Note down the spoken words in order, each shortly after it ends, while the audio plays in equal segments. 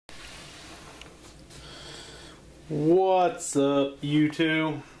What's up,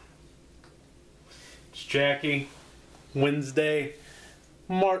 YouTube? It's Jackie. Wednesday,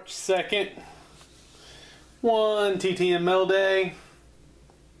 March 2nd. One TTML day.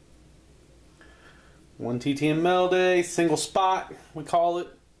 One TTML day. Single spot, we call it.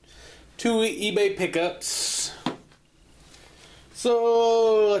 2 eBay pickups.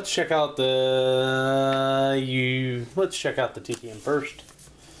 So let's check out the TTM first.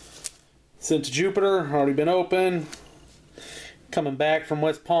 Sent to Jupiter, already been open. Coming back from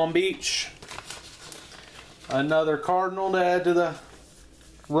West Palm Beach. Another Cardinal to add to the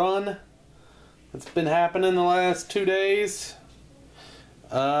run that's been happening the last 2 days.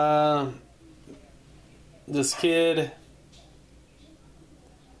 This kid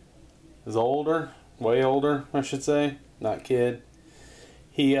is older, way older, I should say. Not kid.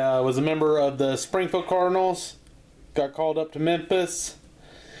 He was a member of the Springfield Cardinals. Got called up to Memphis.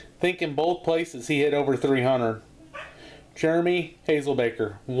 I think in both places he hit over 300. Jeremy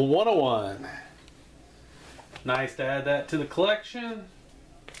Hazelbaker, 101. Nice to add that to the collection.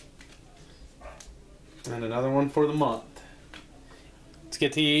 And another one for the month. Let's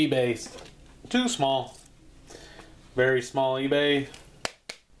get to eBay. Too small. Very small eBay.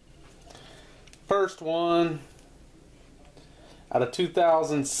 First one out of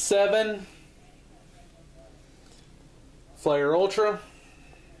 2007 Flair Ultra.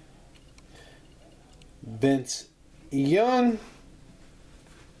 Vince Young.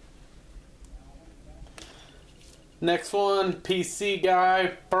 Next one, PC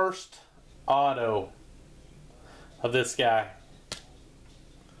guy, first auto of this guy.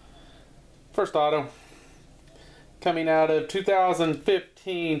 First auto. Coming out of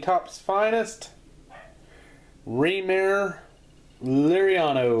 2015 Topps Finest. Reimer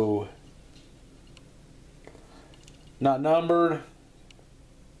Liriano. Not numbered.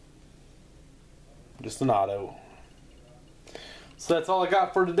 Just an auto. So that's all I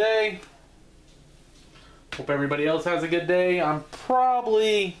got for today. Hope everybody else has a good day. I'm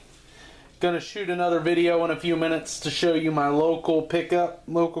probably gonna shoot another video in a few minutes to show you my local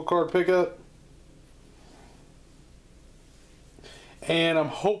card pickup. And I'm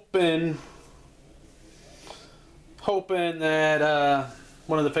hoping that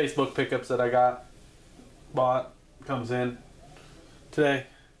one of the Facebook pickups that I bought comes in today.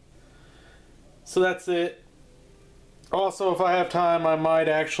 So that's it. Also, if I have time, I might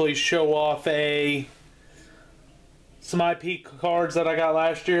actually show off some IP cards that I got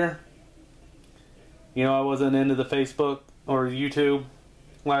last year. You know, I wasn't into the Facebook or YouTube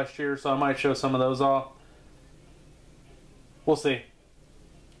last year, so I might show some of those off. We'll see.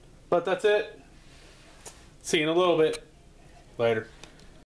 But that's it. See you in a little bit. Later.